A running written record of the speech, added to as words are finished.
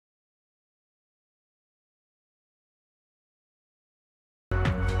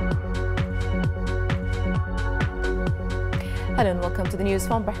Hello and welcome to the news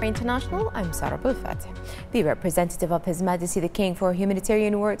from Bahrain International. I'm Sarah Bulfat. The representative of His Majesty the King for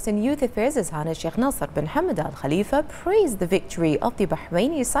Humanitarian Works and Youth Affairs, Sheikh Nasser bin Hamad Al Khalifa, praised the victory of the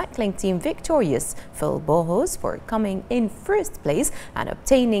Bahraini cycling team victorious Phil Bohos for coming in first place and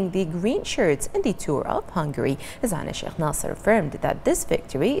obtaining the green shirts in the Tour of Hungary. Sheikh Nasser affirmed that this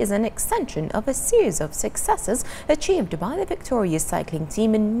victory is an extension of a series of successes achieved by the victorious cycling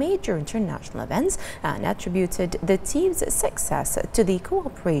team in major international events and attributed the team's success to the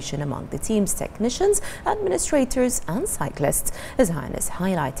cooperation among the team's technicians, administrators and cyclists. His Highness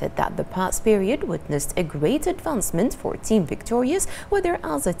highlighted that the past period witnessed a great advancement for Team Victorious, whether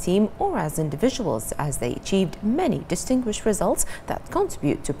as a team or as individuals, as they achieved many distinguished results that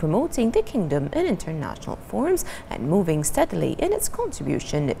contribute to promoting the kingdom in international forums and moving steadily in its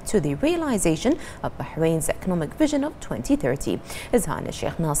contribution to the realization of Bahrain's economic vision of 2030. His Highness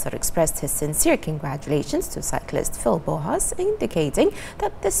Sheikh Nasser expressed his sincere congratulations to cyclist Phil Bohos, indicating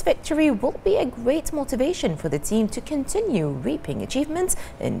that this victory will be a great motivation for the team to continue reaping achievements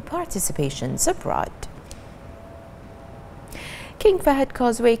in participations abroad. King Fahd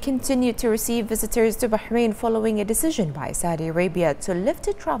Causeway continued to receive visitors to Bahrain following a decision by Saudi Arabia to lift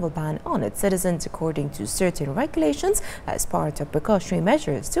a travel ban on its citizens according to certain regulations as part of precautionary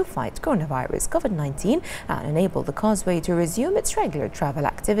measures to fight coronavirus COVID-19 and enable the causeway to resume its regular travel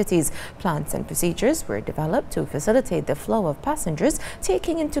activities. Plans and procedures were developed to facilitate the flow of passengers,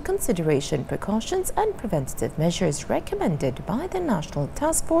 taking into consideration precautions and preventative measures recommended by the National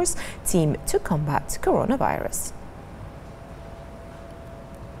Task Force team to combat coronavirus.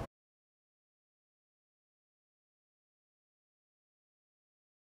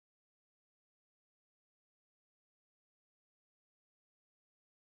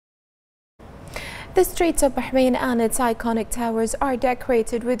 The streets of Bahrain and its iconic towers are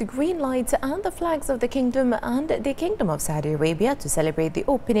decorated with green lights and the flags of the kingdom and the Kingdom of Saudi Arabia to celebrate the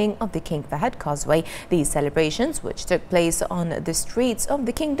opening of the King Fahd Causeway. These celebrations, which took place on the streets of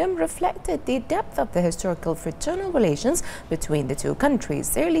the kingdom, reflected the depth of the historical fraternal relations between the two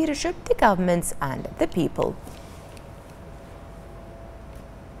countries, their leadership, the governments and the people.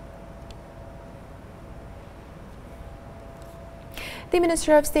 The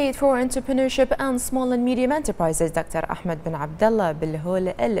Minister of State for Entrepreneurship and Small and Medium Enterprises, Dr. Ahmed bin Abdullah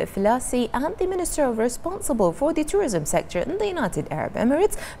Bilhol Al Filasi, and the Minister responsible for the tourism sector in the United Arab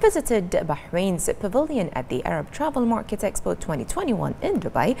Emirates visited Bahrain's pavilion at the Arab Travel Market Expo 2021 in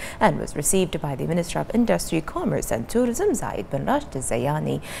Dubai and was received by the Minister of Industry, Commerce and Tourism, Zayed bin Rashid Al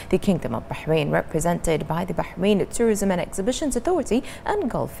Zayani. The Kingdom of Bahrain, represented by the Bahrain Tourism and Exhibitions Authority and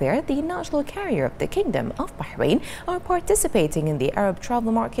Gulf Fair, the national carrier of the Kingdom of Bahrain, are participating in the Arab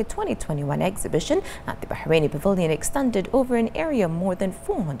Travel Market 2021 exhibition at the Bahraini Pavilion, extended over an area more than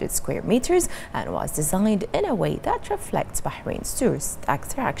 400 square meters and was designed in a way that reflects Bahrain's tourist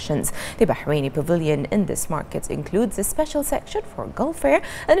attractions. The Bahraini Pavilion in this market includes a special section for Gulf Fair,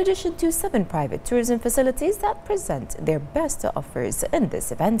 in addition to 7 private tourism facilities that present their best offers in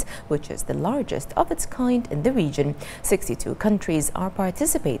this event, which is the largest of its kind in the region. 62 countries are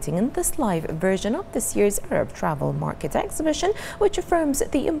participating in this live version of this year's Arab Travel Market exhibition, which affirms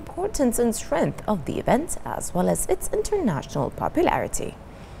the importance and strength of the event as well as its international popularity.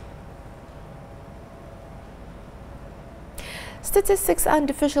 Statistics and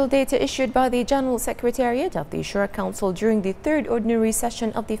official data issued by the General Secretariat of the Shura Council during the 3rd ordinary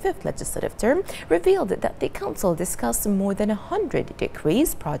session of the 5th legislative term revealed that the Council discussed more than 100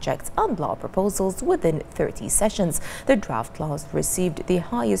 decrees, projects and law proposals within 30 sessions. The draft laws received the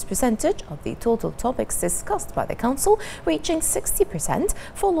highest percentage of the total topics discussed by the Council, reaching 60%,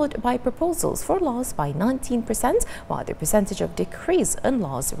 followed by proposals for laws by 19%, while the percentage of decrees and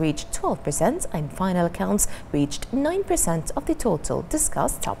laws reached 12% and final counts reached 9% of the total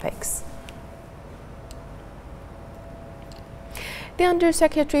discussed topics. The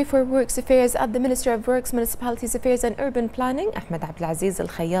Under-Secretary for Works Affairs at the Ministry of Works, Municipalities Affairs and Urban Planning, Ahmed Abdelaziz Al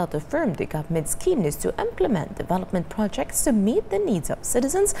Khayyat, affirmed the government's keenness to implement development projects to meet the needs of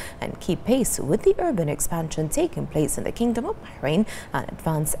citizens and keep pace with the urban expansion taking place in the Kingdom of Bahrain and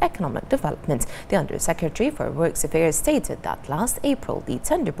advance economic development. The Under-Secretary for Works Affairs stated that last April, the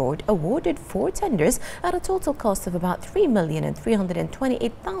Tender Board awarded 4 tenders at a total cost of about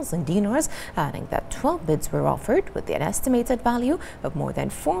 3,328,000 dinars, adding that 12 bids were offered with an estimated value of more than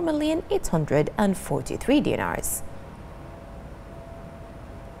 4,843,000 dinars.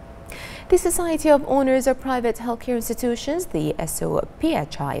 The Society of Owners of Private Healthcare Institutions, the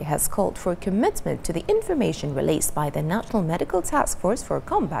SOPHI, has called for commitment to the information released by the National Medical Task Force for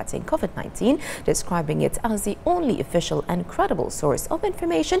combating COVID-19, describing it as the only official and credible source of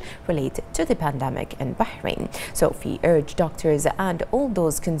information related to the pandemic in Bahrain. SOPHI urged doctors and all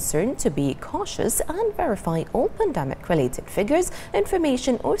those concerned to be cautious and verify all pandemic-related figures,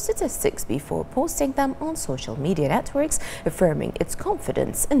 information or statistics before posting them on social media networks, affirming its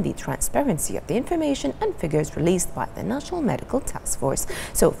confidence in the transparency of the information and figures released by the National Medical Task Force.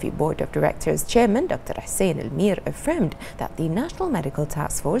 SOPHI Board of Directors Chairman Dr. Hussein Al-Mir affirmed that the National Medical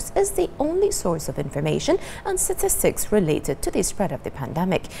Task Force is the only source of information and statistics related to the spread of the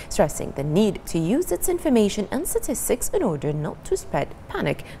pandemic, stressing the need to use its information and statistics in order not to spread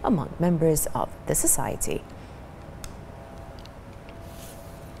panic among members of the society.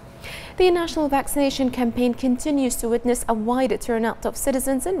 The national vaccination campaign continues to witness a wide turnout of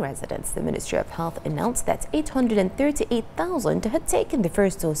citizens and residents. The Ministry of Health announced that 838,000 had taken the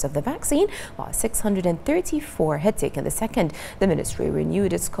first dose of the vaccine, while 634 had taken the second. The ministry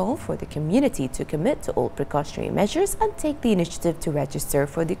renewed its call for the community to commit to all precautionary measures and take the initiative to register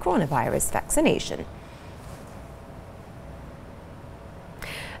for the coronavirus vaccination.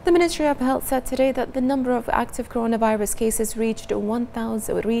 The Ministry of Health said today that the number of active coronavirus cases reached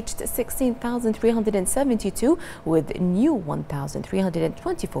 16,372, with new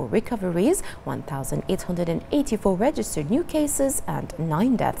 1,324 recoveries, 1,884 registered new cases, and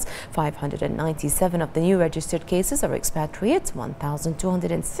 9 deaths. 597 of the new registered cases are expatriates,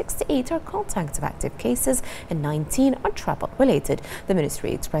 1,268 are contacts of active cases, and 19 are travel-related. The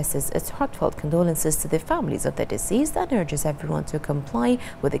ministry expresses its heartfelt condolences to the families of the deceased and urges everyone to comply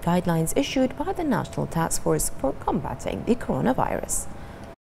with the guidelines issued by the National Task Force for combating the coronavirus.